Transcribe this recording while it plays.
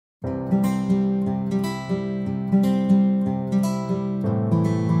Okay.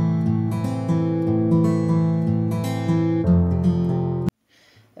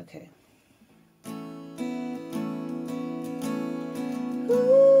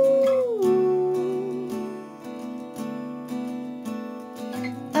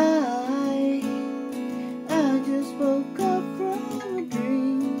 I just woke up from a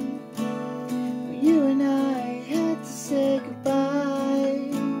dream where you and I had to say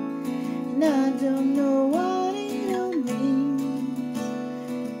goodbye, and I don't know what it all means,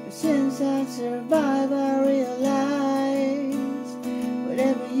 but since I survived I realized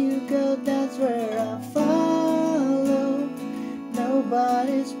wherever you go, that's where I follow.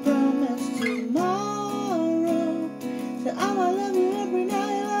 Nobody's promised tomorrow, so I'ma love you every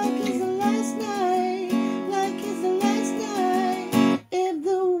night like it's the last night, like it's the last night. If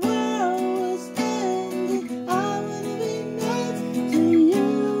the world was ending, I wanna be next to you.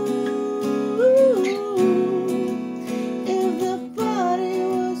 If the party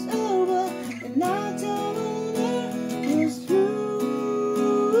was over and I told her it was through,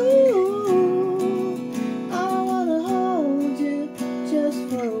 I wanna hold you just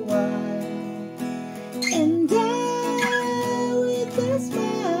for a while, and die with a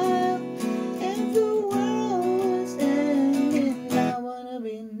smile. If the world was ending, I wanna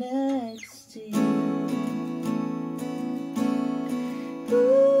be next to you.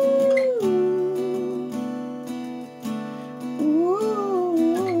 Ooh,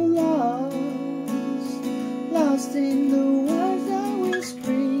 lost in the words that we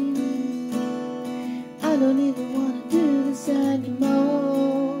scream. I don't even wanna do this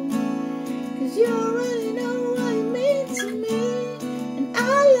anymore, 'cause you already know what it means to me, and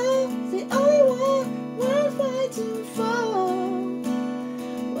our love's the only one worth fighting for.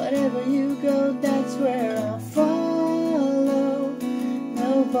 Wherever you go, that's where I follow.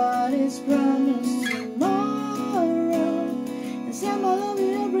 Nobody's promised to